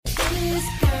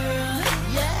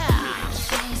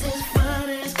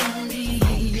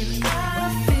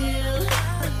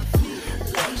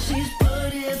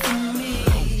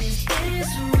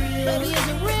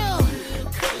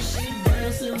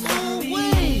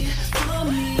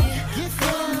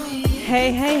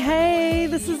Hey, hey, hey,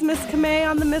 this is Miss Camay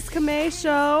on the Miss Camay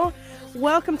Show.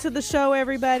 Welcome to the show,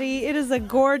 everybody. It is a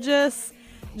gorgeous,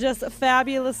 just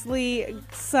fabulously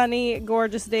sunny,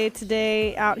 gorgeous day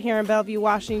today out here in Bellevue,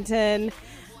 Washington.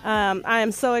 I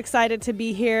am so excited to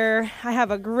be here. I have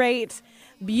a great,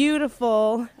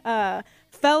 beautiful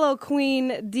fellow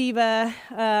queen diva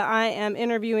I am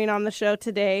interviewing on the show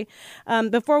today.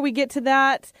 Before we get to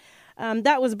that,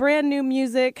 that was brand new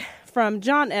music from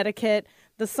John Etiquette,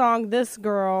 the song This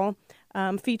Girl,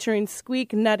 featuring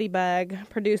Squeak Nutty Bug,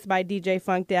 produced by DJ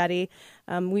Funk Daddy.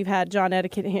 We've had John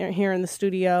Etiquette here in the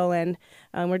studio, and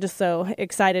we're just so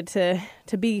excited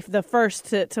to be the first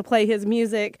to play his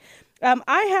music.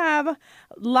 I have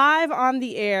live on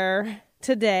the air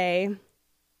today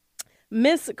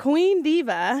Miss Queen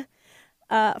Diva,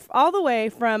 all the way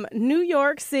from New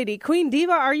York City. Queen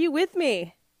Diva, are you with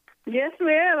me? Yes,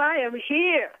 ma'am, I am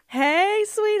here. Hey,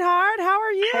 sweetheart, how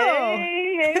are you?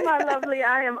 Hey, my lovely.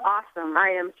 I am awesome. I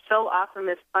am so awesome.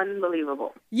 It's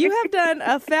unbelievable. You have done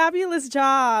a fabulous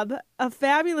job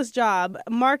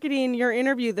marketing your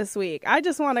interview this week. I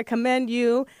just want to commend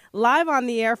you live on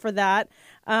the air for that.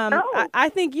 I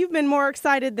think you've been more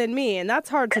excited than me, and that's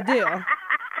hard to do.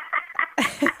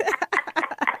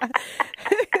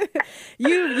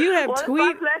 You have tweeted.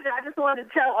 My pleasure. I just wanted to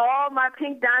tell all my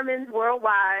pink diamonds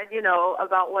worldwide,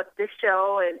 about what this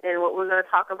show and what we're going to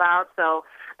talk about. So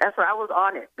that's why I was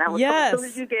on it. As soon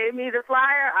as you gave me the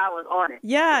flyer, I was on it.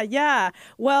 Yeah.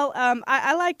 Well,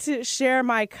 I like to share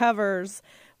my covers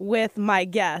with my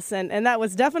guests, and that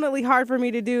was definitely hard for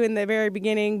me to do in the very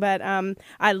beginning, but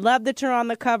I love that you're on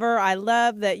the cover. I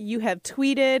love that you have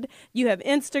tweeted, you have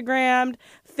Instagrammed,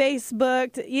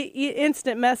 Facebooked,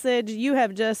 instant message. You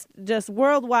have just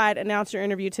worldwide announced your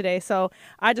interview today. So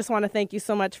I just want to thank you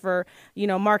so much for,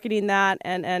 marketing that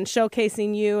and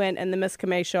showcasing you and the Miss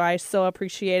Camay Show. I so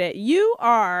appreciate it. You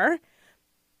are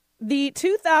the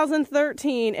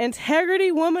 2013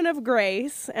 Integrity Woman of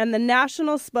Grace and the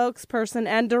national spokesperson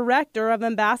and director of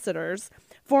ambassadors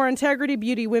for Integrity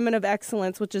Beauty Women of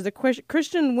Excellence, which is a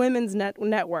Christian women's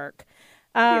network.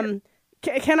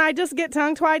 Can I just get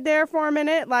tongue-tied there for a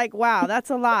minute? Like, wow, that's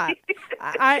a lot.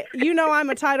 I'm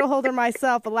a title holder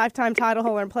myself, a lifetime title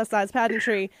holder in plus-size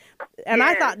pageantry, and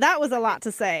I thought that was a lot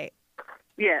to say.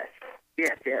 Yes.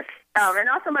 And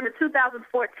also I'm a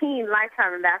 2014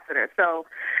 Lifetime Ambassador. So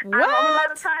I'm on a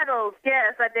lot of titles.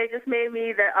 Yes, they just made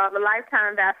me the Lifetime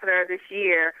Ambassador this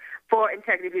year for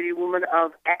Integrity Beauty Woman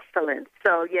of Excellence.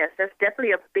 So, yes, that's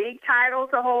definitely a big title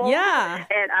to hold. Yeah.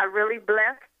 And I'm really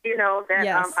blessed,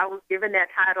 that I was given that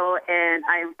title, and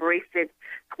I embraced it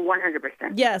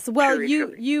 100%. Yes. Well,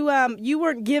 you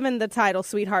weren't given the title,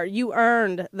 sweetheart. You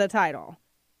earned the title.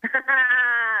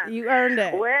 You earned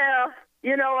it. Well,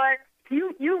 you know what?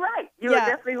 You're right. You're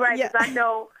definitely right. Because I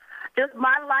know just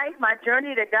my life, my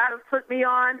journey that God has put me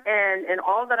on, and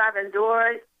all that I've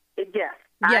endured. Yes.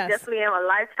 I definitely am a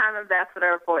lifetime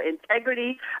ambassador for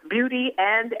integrity, beauty,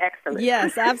 and excellence.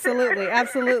 Yes,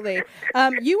 absolutely.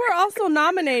 You were also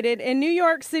nominated in New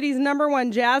York City's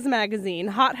 #1 jazz magazine,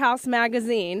 Hot House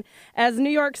Magazine, as New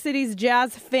York City's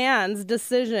jazz fans'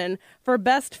 decision for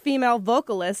Best Female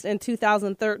Vocalist in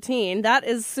 2013. That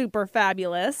is super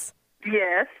fabulous.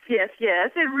 Yes.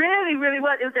 It really, really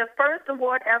was. It was their first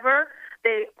award ever.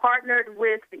 They partnered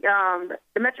with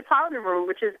the Metropolitan Room,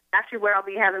 which is actually where I'll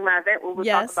be having my event, we'll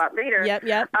talk about later.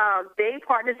 Yep. They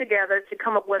partnered together to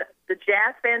come up with the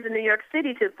jazz fans in New York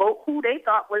City to vote who they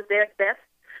thought was their best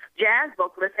jazz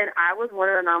vocalist, and I was one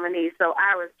of the nominees. So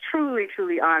I was truly,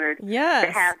 truly honored to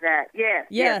have that. Yes.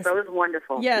 So it was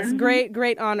wonderful. Yes,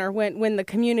 great honor when the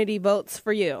community votes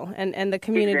for you and the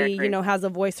community, has a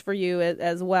voice for you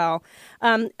as well.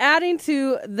 Adding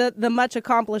to the much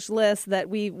accomplished list that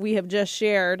we have just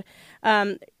shared,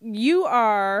 you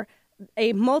are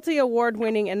a multi-award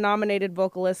winning and nominated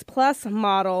vocalist, plus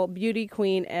model, beauty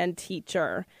queen, and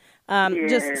teacher.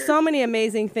 Just so many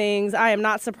amazing things. I am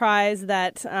not surprised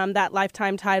that that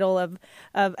lifetime title of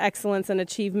excellence and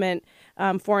achievement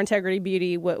for Integrity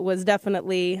Beauty was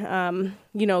definitely,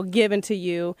 given to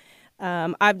you.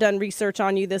 I've done research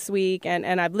on you this week,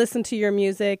 and I've listened to your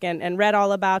music and read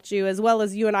all about you, as well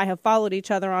as you and I have followed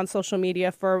each other on social media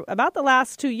for about the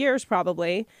last 2 years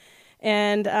probably.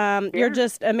 And you're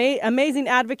just amazing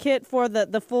advocate for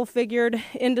the full-figured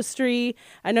industry.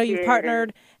 I know you've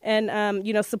partnered and,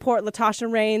 support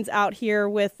Latasha Reigns out here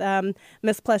with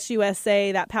Miss Plus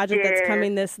USA, that pageant that's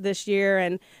coming this year,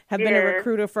 and have been a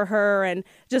recruiter for her. And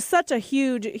just such a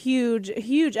huge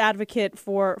advocate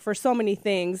for so many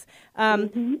things.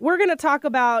 We're going to talk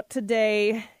about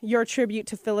today your tribute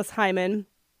to Phyllis Hyman.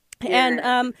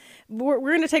 And we're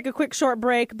going to take a quick short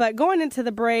break, but going into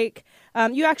the break,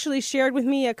 you actually shared with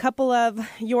me a couple of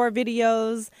your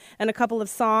videos and a couple of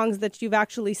songs that you've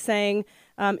actually sang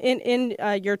in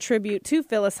your tribute to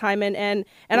Phyllis Hyman. And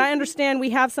I understand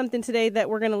we have something today that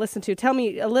we're going to listen to. Tell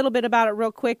me a little bit about it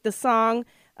real quick, the song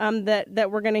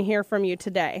that we're going to hear from you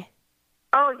today.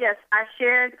 Oh, yes. I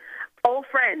shared Old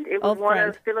Friend. It was one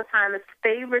of Phyllis Hyman's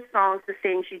favorite songs to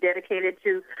sing. She dedicated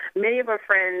to many of her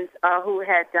friends who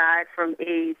had died from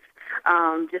AIDS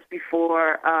just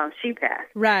before she passed.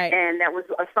 Right. And that was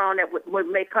a song that would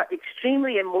make her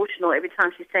extremely emotional every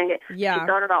time she sang it. Yeah. She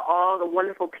thought about all the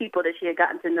wonderful people that she had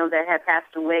gotten to know that had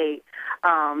passed away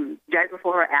right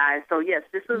before her eyes. So, yes,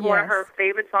 this was one of her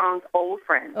favorite songs, Old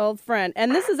Friend. Old Friend.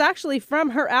 And this is actually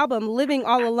from her album, Living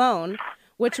All Alone,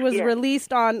 which was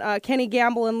released on Kenny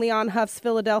Gamble and Leon Huff's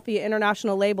Philadelphia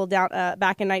International label back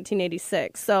in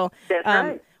 1986. So that's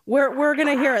right. We're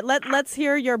going to hear it. Let's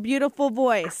hear your beautiful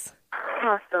voice.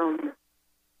 Awesome.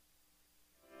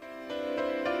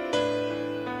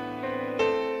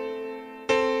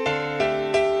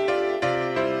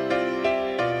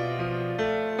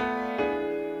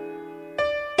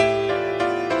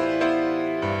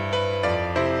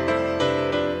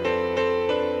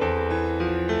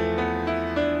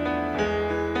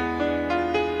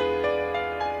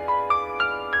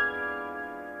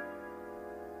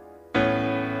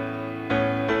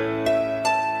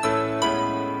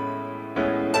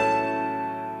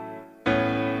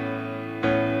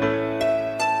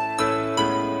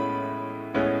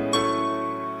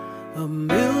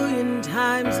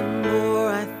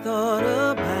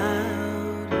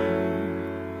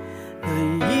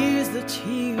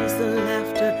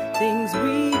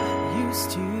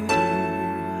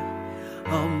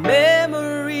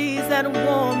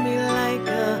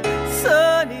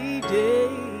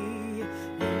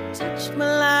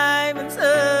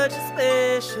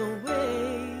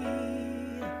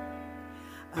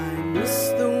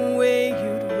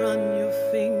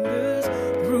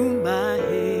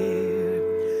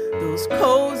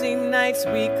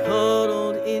 We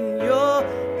cuddled in your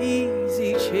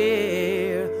easy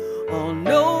chair. Oh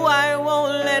no, I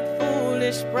won't let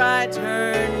foolish pride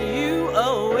turn you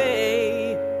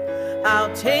away.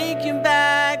 I'll take you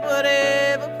back,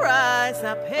 whatever price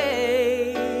I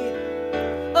pay.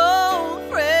 Oh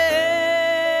friend,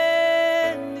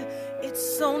 it's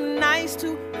so nice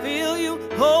to feel you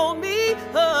hold me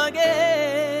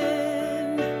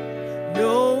again.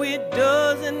 No, it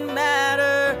doesn't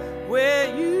matter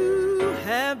where you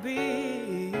have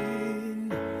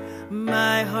been.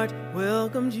 My heart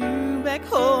welcomes you back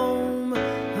home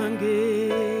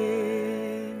again.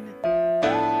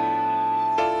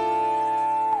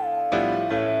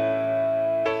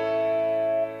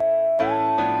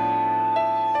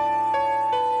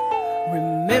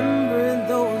 Remember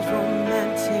those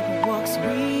romantic walks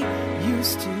we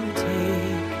used to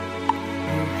take.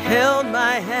 You held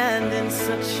my hand in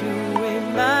such a way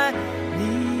my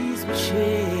knees would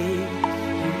shake.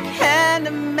 Can't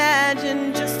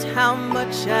imagine just how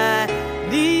much I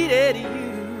needed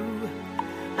you.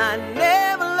 I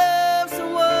never loved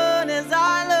someone as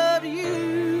I love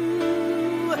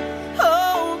you.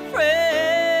 Oh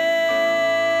friend,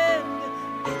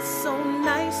 it's so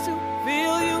nice to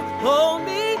feel you hold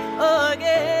me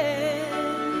again.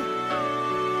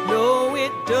 No,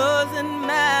 it doesn't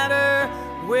matter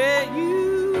where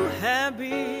you have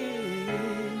been.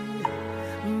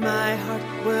 My heart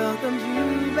welcomes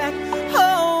you back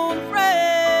home,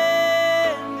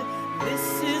 friend.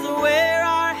 This is where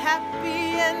our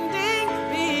happy ending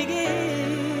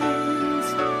begins.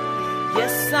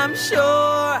 Yes, I'm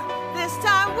sure this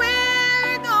time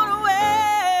we're gonna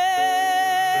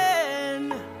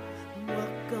win.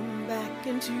 Welcome back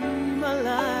into my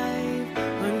life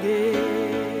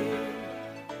again.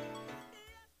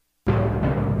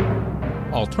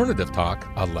 Alternative Talk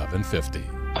 1150.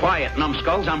 Quiet,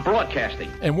 numbskulls, I'm broadcasting.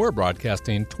 And we're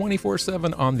broadcasting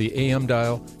 24/7 on the AM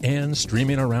dial and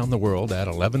streaming around the world at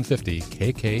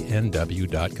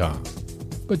 1150kknw.com.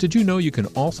 But did you know you can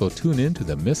also tune in to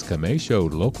the Miss Camay Show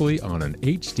locally on an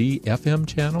HD FM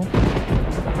channel?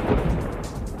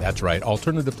 That's right,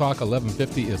 Alternative Talk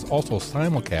 1150 is also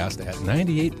simulcast at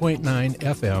 98.9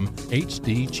 FM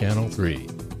HD Channel 3.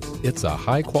 It's a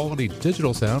high-quality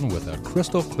digital sound with a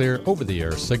crystal clear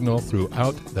over-the-air signal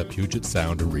throughout the Puget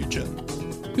Sound region.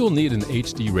 You'll need an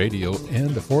HD radio,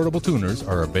 and affordable tuners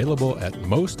are available at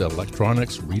most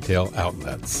electronics retail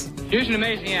outlets. Here's an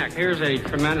amazing act. Here's a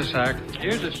tremendous act.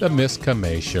 Here's a... The Miss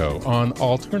Camay Show on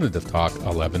Alternative Talk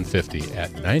 1150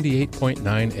 at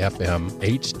 98.9 FM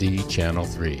HD Channel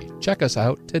 3. Check us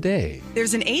out today.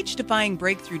 There's an age-defying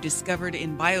breakthrough discovered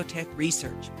in biotech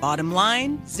research. Bottom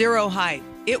line, zero height.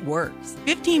 It works.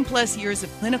 15 plus years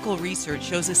of clinical research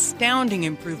shows astounding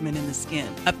improvement in the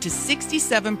skin. Up to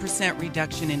 67%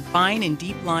 reduction in fine and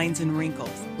deep lines and wrinkles.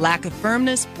 Lack of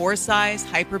firmness, pore size,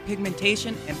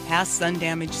 hyperpigmentation, and past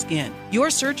sun-damaged skin.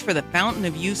 Your search for the fountain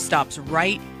of youth stops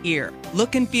right here.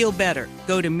 Look and feel better.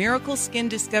 Go to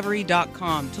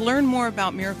miracleskindiscovery.com to learn more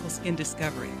about Miracle Skin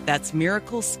Discovery. That's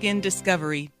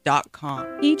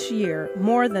miracleskindiscovery.com. Each year,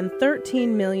 more than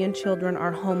 13 million children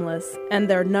are homeless, and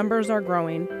their numbers are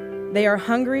growing. They are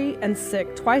hungry and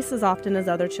sick twice as often as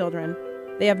other children.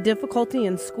 They have difficulty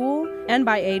in school, and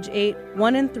by age 8,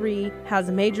 1 in 3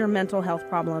 has major mental health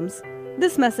problems.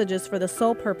 This message is for the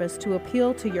sole purpose to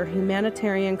appeal to your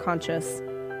humanitarian conscience,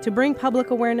 to bring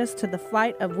public awareness to the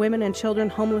plight of women and children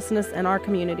homelessness in our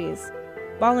communities.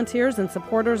 Volunteers and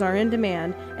supporters are in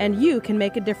demand, and you can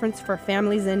make a difference for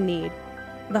families in need.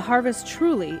 The harvest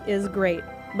truly is great,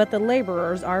 but the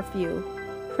laborers are few.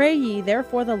 Pray ye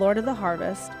therefore the Lord of the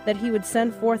harvest, that he would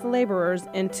send forth laborers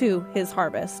into his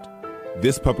harvest.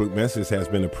 This public message has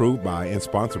been approved by and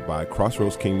sponsored by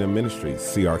Crossroads Kingdom Ministries,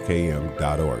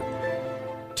 crkm.org.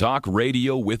 Talk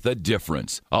radio with a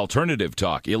difference. Alternative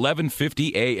Talk,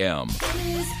 1150 AM.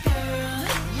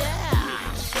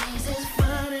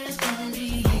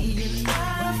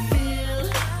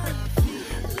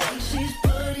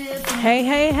 Hey,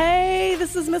 hey, hey,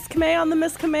 this is Miss Camay on the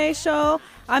Miss Camay Show.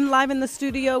 I'm live in the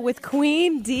studio with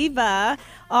Queen Diva,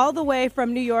 all the way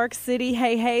from New York City.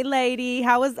 Hey, hey, lady.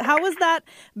 How was that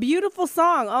beautiful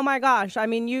song? Oh, my gosh. I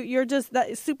mean, you're just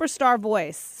that superstar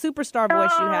voice you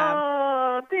have.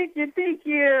 Oh, thank you.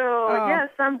 Oh. Yes,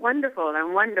 I'm wonderful.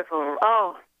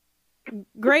 Oh.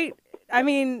 Great. I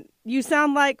mean, you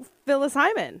sound like Phyllis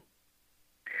Hyman.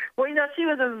 Well, she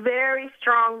was a very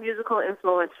strong musical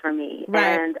influence for me,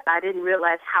 right. And I didn't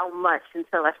realize how much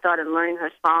until I started learning her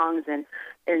songs and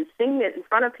singing it in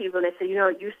front of people. And they said,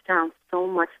 you sound so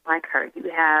much like her.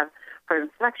 You have her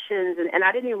inflections, and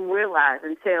I didn't even realize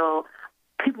until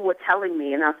people were telling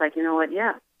me, and I was like, you know what?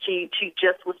 Yeah, she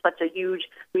just was such a huge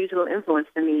musical influence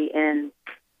to me, and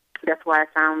that's why I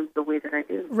sound the way that I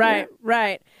do. Right, yeah.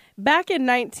 Right. Back in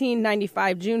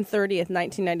 1995, June 30th,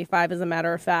 1995, as a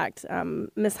matter of fact,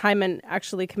 Miss Hyman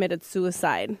actually committed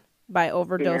suicide by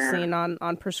overdosing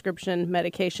on prescription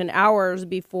medication hours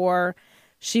before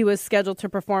she was scheduled to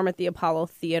perform at the Apollo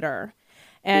Theater.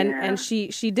 And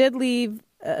she did leave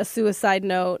a suicide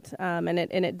note, and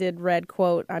it did read,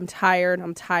 quote, I'm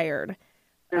tired.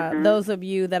 Those of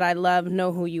you that I love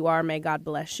know who you are. May God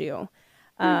bless you.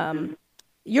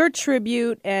 Your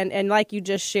tribute and like you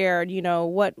just shared,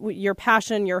 what your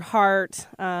passion, your heart,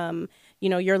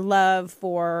 your love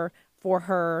for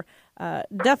her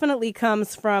definitely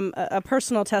comes from a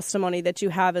personal testimony that you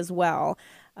have as well.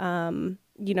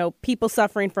 People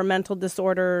suffering from mental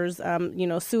disorders,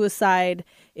 suicide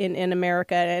in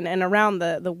America and around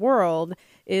the world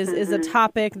is a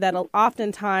topic that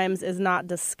oftentimes is not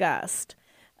discussed.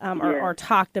 Or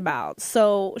talked about.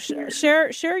 So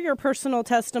share your personal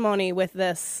testimony with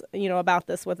this, about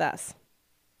this with us.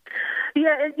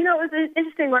 Yeah, it was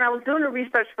interesting. When I was doing the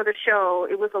research for the show,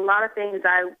 it was a lot of things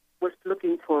I was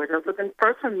looking towards. I was looking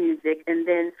first for music, and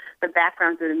then the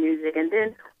background to the music, and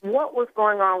then what was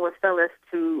going on with Phyllis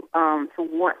to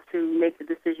want to make the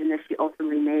decision that she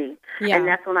ultimately made. Yeah. And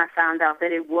that's when I found out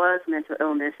that it was mental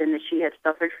illness and that she had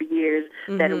suffered for years,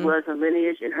 that it was a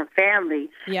lineage in her family.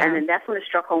 Yeah. And then that's when it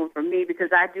struck home for me, because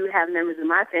I do have members in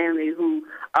my family who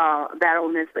battle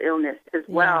mental illness as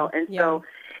well. And so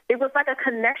it was like a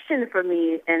connection for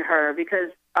me and her, because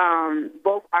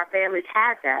both our families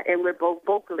had that, and we're both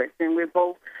vocalists, and we're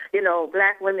both,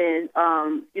 Black women,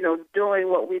 doing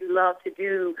what we love to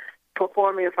do,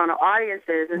 performing in front of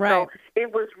audiences. And so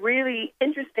it was really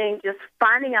interesting just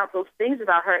finding out those things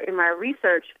about her in my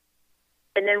research,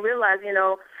 and then realize,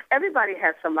 everybody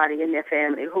has somebody in their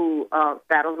family who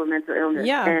battles with mental illness,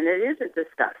 and it isn't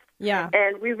discussed. Yeah.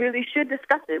 And we really should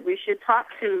discuss it. We should talk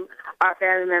to our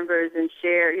family members and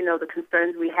share, the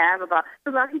concerns we have about,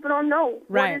 because a lot of people don't know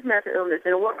what is mental illness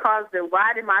and what caused it.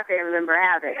 Why did my family member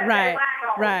have it? Right.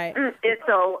 And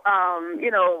so, and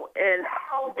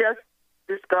just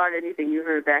discard anything you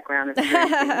heard background.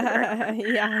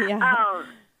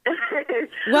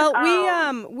 Well,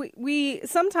 we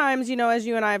sometimes, as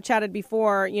you and I have chatted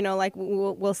before, like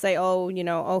we'll say,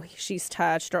 oh, she's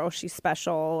touched, or oh, she's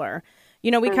special, or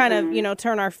we kind of,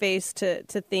 turn our face to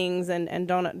things and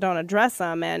don't address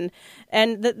them. And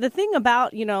the thing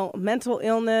about, mental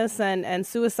illness and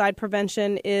suicide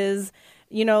prevention is,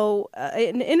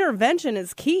 an intervention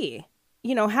is key.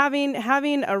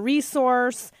 Having a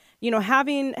resource,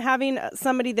 having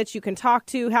somebody that you can talk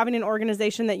to, having an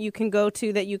organization that you can go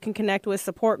to, that you can connect with,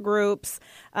 support groups.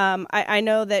 I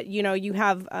know that, you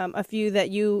have a few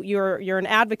that you're an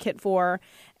advocate for,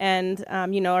 and,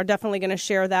 are definitely going to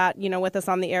share that, with us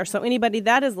on the air. So anybody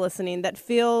that is listening that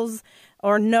feels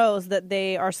or knows that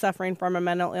they are suffering from a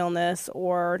mental illness,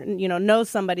 or, knows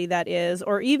somebody that is,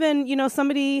 or even,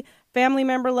 somebody, family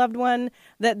member, loved one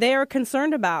that they are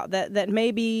concerned about, that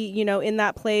may be, in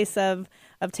that place of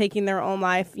taking their own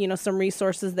life, some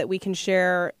resources that we can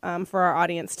share for our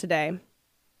audience today.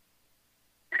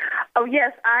 Oh,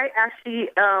 yes. I actually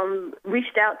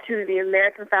reached out to the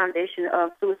American Foundation of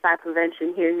Suicide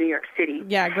Prevention here in New York City.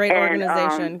 Yeah, great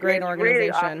organization. Great organization.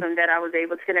 It's really awesome that I was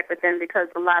able to connect with them, because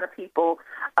a lot of people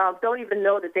don't even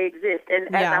know that they exist.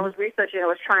 And as I was researching, I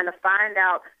was trying to find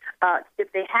out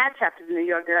if they had chapters in New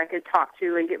York that I could talk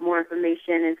to and get more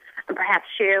information and perhaps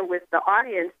share with the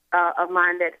audience of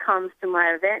mine that comes to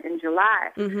my event in July.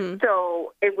 Mm-hmm.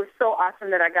 So it was so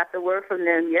awesome that I got the word from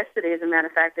them yesterday, as a matter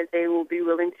of fact, that they will be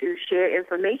willing to share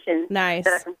information that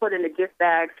I can put in the gift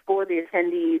bags for the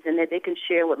attendees, and that they can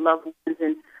share with loved ones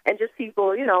and just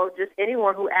people, just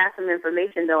anyone who asks them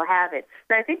information, they'll have it.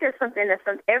 And I think that's something that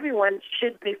everyone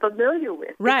should be familiar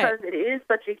with, because it is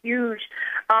such a huge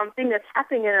thing that's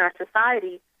happening in our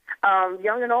society.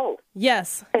 Young and old.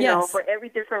 Yes, for every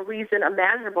different reason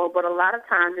imaginable, but a lot of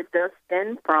times it does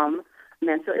stem from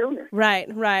mental illness. Right.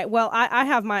 Well, I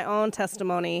have my own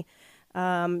testimony,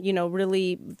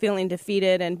 really feeling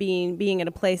defeated and being in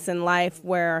a place in life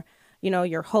where,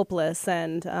 you're hopeless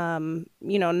and,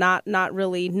 not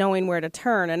really knowing where to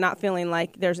turn and not feeling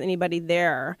like there's anybody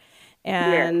there.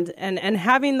 And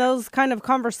having those kind of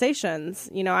conversations,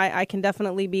 I can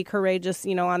definitely be courageous,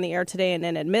 on the air today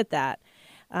and admit that.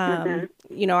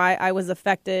 I was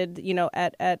affected,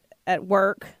 at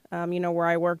work, where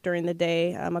I work during the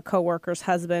day. A coworker's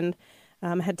husband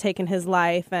had taken his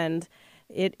life, and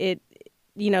it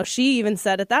she even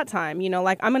said at that time,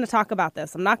 I'm going to talk about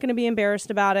this. I'm not going to be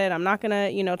embarrassed about it. I'm not going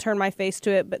to, turn my face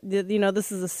to it. But,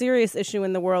 this is a serious issue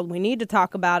in the world. We need to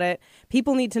talk about it.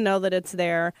 People need to know that it's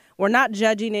there. We're not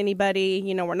judging anybody.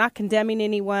 We're not condemning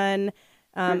anyone.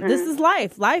 This is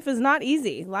life. Life is not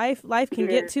easy. Life can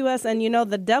get to us, and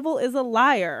the devil is a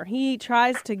liar. He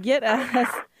tries to get us,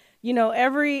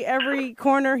 every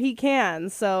corner he can.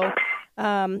 So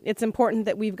it's important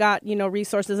that we've got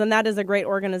resources, and that is a great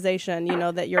organization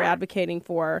that you're advocating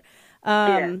for.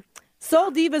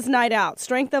 Soul Divas Night Out,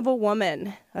 Strength of a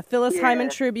Woman, a Phyllis Hyman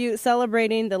tribute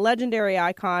celebrating the legendary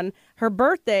icon. Her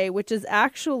birthday, which is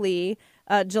actually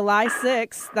July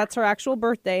 6th, that's her actual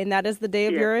birthday, and that is the day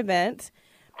of your event.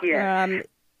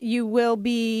 You will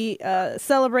be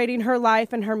celebrating her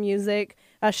life and her music.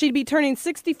 She'd be turning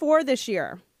 64 this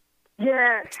year.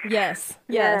 Yes.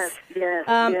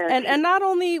 And not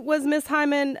only was Miss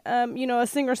Hyman, a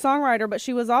singer-songwriter, but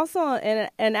she was also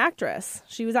an actress.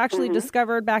 She was actually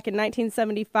discovered back in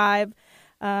 1975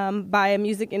 by a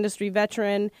music industry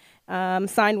veteran,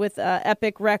 signed with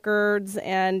Epic Records,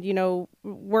 and,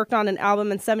 worked on an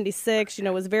album in 76,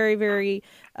 was very, very,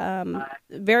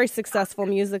 very successful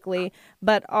musically.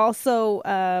 But also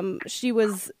she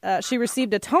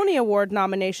received a Tony Award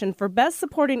nomination for Best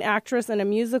Supporting Actress in a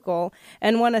Musical,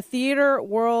 and won a Theater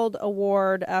World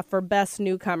Award for Best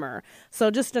Newcomer.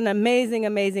 So just an amazing,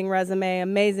 amazing resume,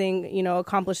 amazing,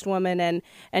 accomplished woman.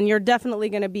 And you're definitely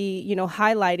going to be,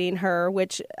 highlighting her,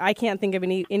 which I can't think of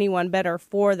anyone better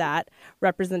for that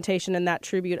representation and that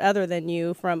tribute other than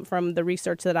you from the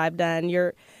research that I've done.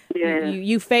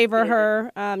 You favor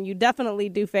her. You definitely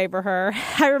do favor her.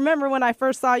 I remember when I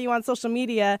first saw you on social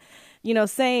media,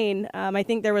 saying, I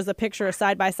think there was a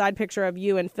side-by-side picture of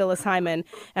you and Phyllis Hyman.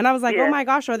 And I was like, oh my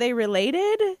gosh, are they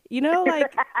related?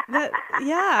 That,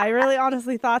 I really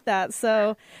honestly thought that.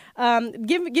 So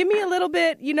give me a little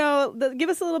bit, give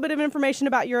us a little bit of information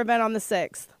about your event on the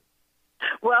 6th.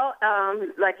 Well,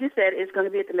 like you said, it's going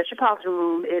to be at the Metropolitan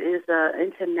Room. It is an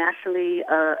internationally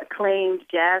acclaimed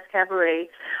jazz cabaret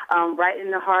right in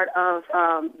the heart of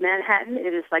Manhattan.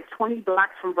 It is like 20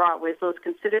 blocks from Broadway, so it's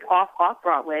considered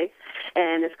off-Broadway,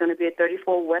 and it's going to be at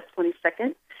 34 West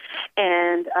 22nd.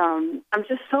 And I'm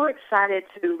just so excited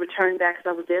to return back, because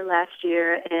I was there last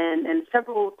year, and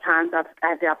several times I've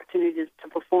had the opportunity to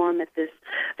perform at this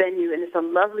venue, and it's a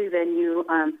lovely venue.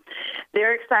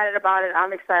 They're excited about it.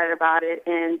 I'm excited about it.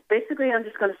 And basically, I'm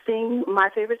just going to sing my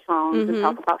favorite songs and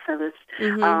talk about Phyllis.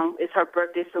 It's her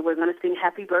birthday, so we're going to sing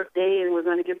happy birthday, and we're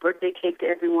going to give birthday cake to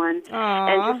everyone.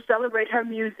 And just celebrate her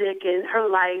music and her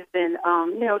life. And,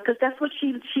 because that's what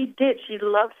she did. She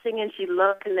loved singing. She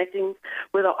loved connecting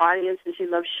with her audience, and she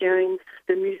loved sharing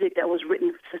the music that was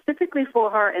written specifically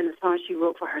for her and the songs she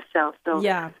wrote for herself. So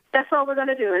that's all we're going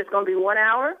to do. And it's going to be 1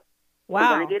 hour. Wow.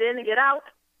 We're going to get in and get out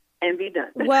and be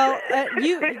done. Well,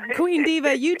 you, Queen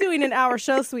Diva, you doing an hour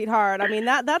show, sweetheart. I mean,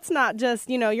 that's not just,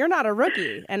 you're not a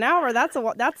rookie. An hour, that's a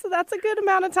good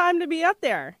amount of time to be up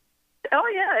there. Oh,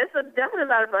 yeah, it's definitely a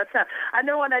lot of time. I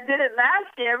know when I did it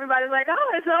last year, everybody's like,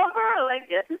 oh, it's over. Like,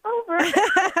 yes, it's over.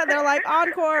 They're like,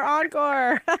 encore,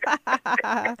 encore.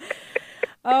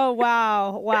 Oh,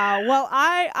 wow. Well,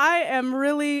 I am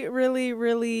really, really,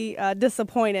 really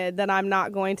disappointed that I'm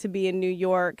not going to be in New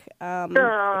York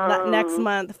next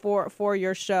month for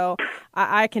your show.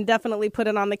 I can definitely put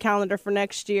it on the calendar for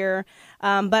next year.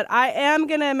 But I am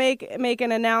going to make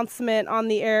an announcement on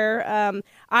the air.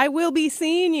 I will be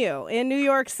seeing you in New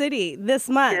York City this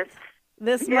month.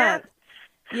 This month.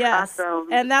 Yes, awesome.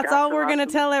 And that's all we're going to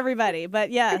tell everybody.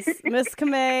 But yes, Miss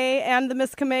Camay and the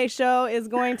Miss Camay Show is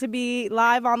going to be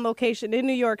live on location in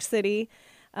New York City.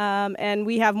 And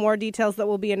we have more details that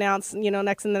will be announced, in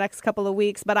the next couple of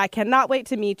weeks. But I cannot wait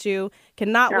to meet you.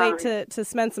 Cannot wait to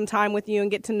spend some time with you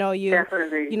and get to know you,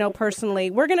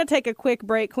 personally. We're going to take a quick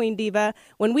break, Queen Diva.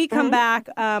 When we come back,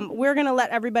 we're going to let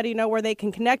everybody know where they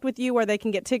can connect with you, where they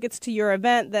can get tickets to your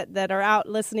event that are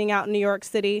listening out in New York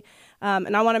City.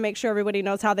 And I want to make sure everybody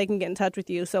knows how they can get in touch with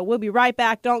you. So we'll be right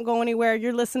back. Don't go anywhere.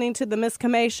 You're listening to the Miss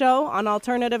Camay Show on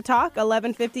Alternative Talk,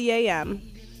 1150 a.m.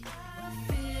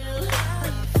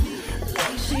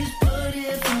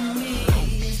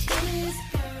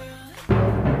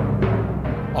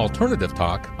 Alternative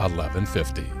Talk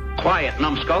 1150. Quiet,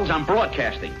 numbskulls, I'm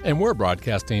broadcasting. And we're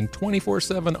broadcasting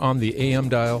 24/7 on the AM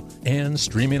dial and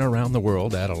streaming around the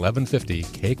world at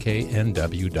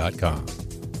 1150kknw.com.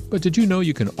 But did you know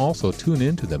you can also tune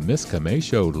in to the Miss Camay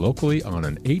Show locally on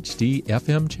an HD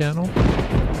FM channel?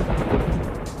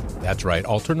 That's right,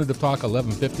 Alternative Talk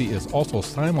 1150 is also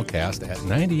simulcast at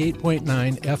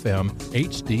 98.9 FM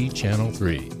HD Channel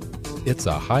 3. It's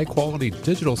a high-quality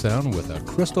digital sound with a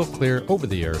crystal-clear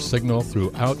over-the-air signal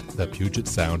throughout the Puget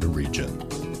Sound region.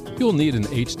 You'll need an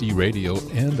HD radio,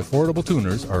 and affordable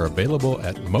tuners are available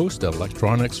at most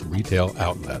electronics retail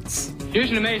outlets. Here's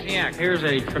an amazing act. Here's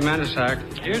a tremendous act.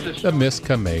 The Miss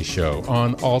Camay Show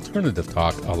on Alternative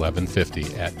Talk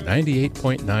 1150 at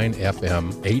 98.9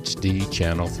 FM HD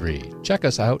Channel 3. Check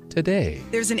us out today.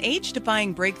 There's an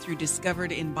age-defying breakthrough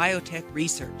discovered in biotech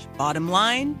research. Bottom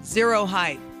line, zero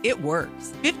height. It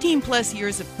works. 15 plus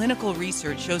years of clinical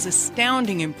research shows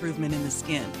astounding improvement in the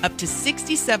skin. Up to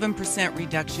 67%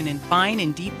 reduction in fine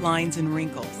and deep lines and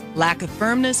wrinkles. Lack of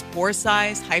firmness, pore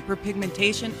size,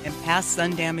 hyperpigmentation, and past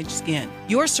sun-damaged skin.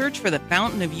 Your search for the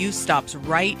fountain of youth stops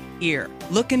right here.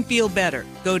 Look and feel better.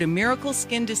 Go to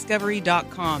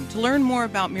miracleskindiscovery.com to learn more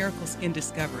about Miracle Skin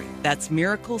Discovery. That's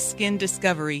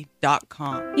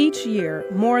miracleskindiscovery.com. Each year,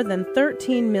 more than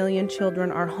 13 million children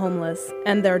are homeless,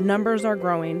 and their numbers are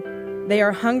growing. They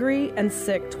are hungry and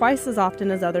sick twice as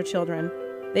often as other children.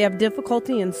 They have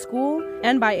difficulty in school,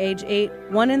 and by age 8,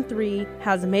 1 in 3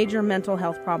 has major mental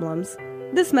health problems.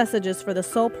 This message is for the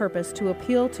sole purpose to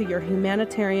appeal to your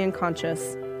humanitarian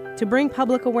conscience, to bring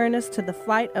public awareness to the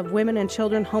plight of women and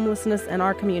children homelessness in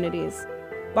our communities.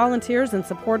 Volunteers and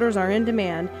supporters are in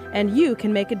demand, and you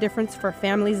can make a difference for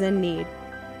families in need.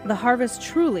 The harvest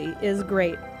truly is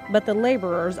great, but the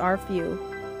laborers are few.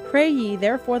 Pray ye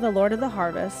therefore the Lord of the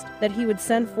harvest, that he would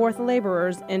send forth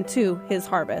laborers into his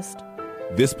harvest.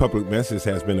 This public message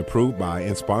has been approved by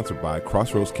and sponsored by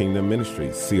Crossroads Kingdom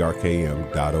Ministries,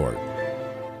 crkm.org.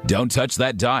 Don't touch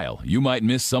that dial. You might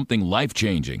miss something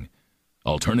life-changing.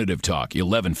 Alternative Talk,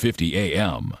 1150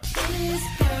 AM.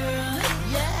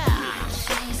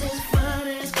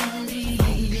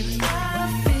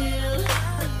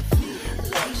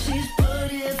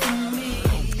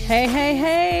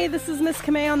 Hey, this is Miss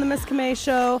Camay on the Miss Camay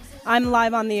Show. I'm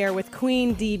live on the air with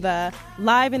Queen Diva,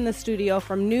 live in the studio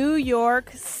from New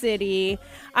York City.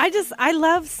 I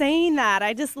love saying that.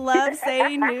 I just love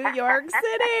saying New York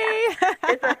City.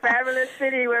 It's a fabulous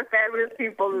city where fabulous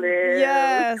people live.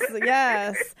 Yes.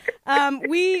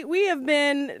 We have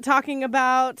been talking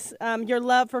about your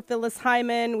love for Phyllis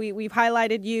Hyman. We've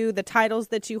highlighted you, the titles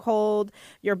that you hold,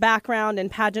 your background in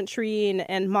pageantry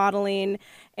and modeling,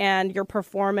 and your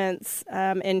performance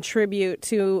in tribute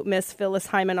to Miss Phyllis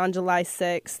Hyman on July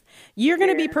 6th. You're going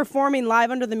to be performing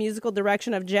live under the musical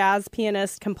direction of jazz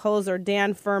pianist, composer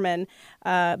Dan Furman,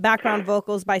 background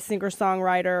vocals by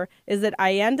singer-songwriter. Is it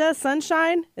Ayanda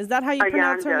Sunshine? Is that how you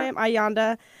pronounce her name?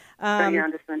 Ayanda.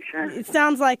 Ayanda Sunshine. It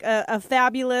sounds like a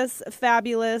fabulous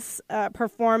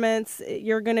performance.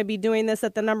 You're going to be doing this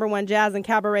at the #1 jazz and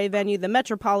cabaret venue, the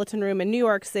Metropolitan Room in New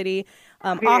York City,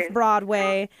 off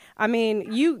Broadway. I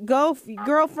mean, you go,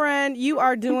 girlfriend. You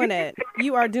are doing it.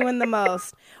 You are doing the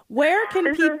most. Where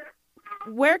can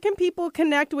people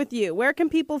connect with you? Where can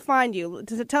people find you?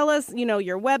 To tell us,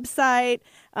 your website,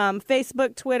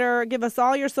 Facebook, Twitter. Give us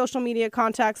all your social media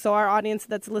contacts so our audience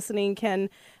that's listening can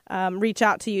reach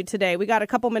out to you today. We got a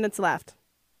couple minutes left.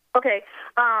 Okay.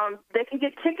 They can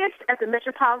get tickets at the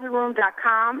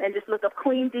metropolitanroom.com and just look up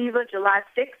Queen Diva July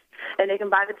 6th, and they can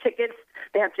buy the tickets.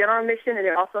 They have general admission, and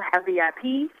they also have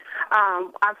VIP.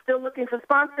 I'm still looking for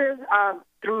sponsors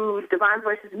through Divine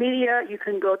Voices Media. You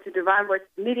can go to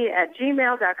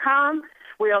divinevoicesmedia@gmail.com.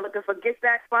 We are looking for gift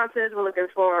back sponsors. We're looking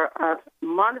for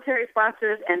monetary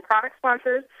sponsors and product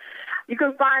sponsors. You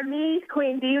can find me,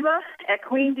 Queen Diva, at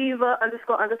Queen Diva __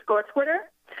 Twitter,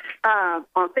 on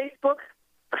Facebook,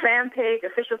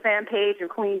 official fan page of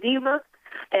Queen Diva.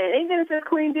 And anything that says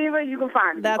Queen Diva, you can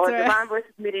find me. That's or right. Divine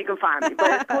Voices Media, you can find me.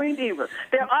 But it's Queen Diva.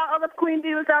 There are other Queen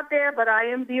Divas out there, but I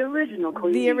am the original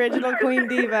Queen Diva. The original Queen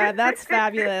Diva. That's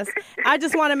fabulous. I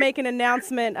just want to make an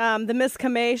announcement. The Miss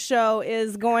Camay Show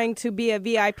is going to be a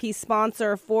VIP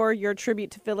sponsor for your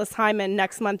tribute to Phyllis Hyman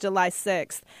next month, July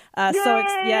 6th.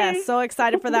 So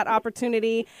excited for that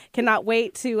opportunity. Cannot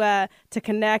wait to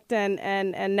connect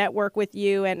and network with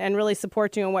you and really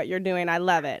support you in what you're doing. I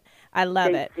love it.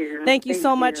 Thank you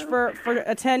so much for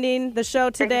attending the show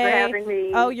today. Thanks for having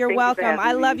me. Oh, you're welcome.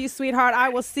 I love you, sweetheart. I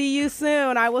will see you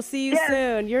soon.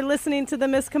 Soon. You're listening to the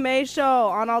Miss Camay Show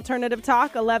on Alternative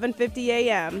Talk, 11:50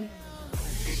 a.m.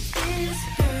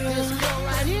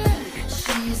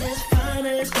 She's as fine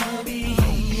as can be.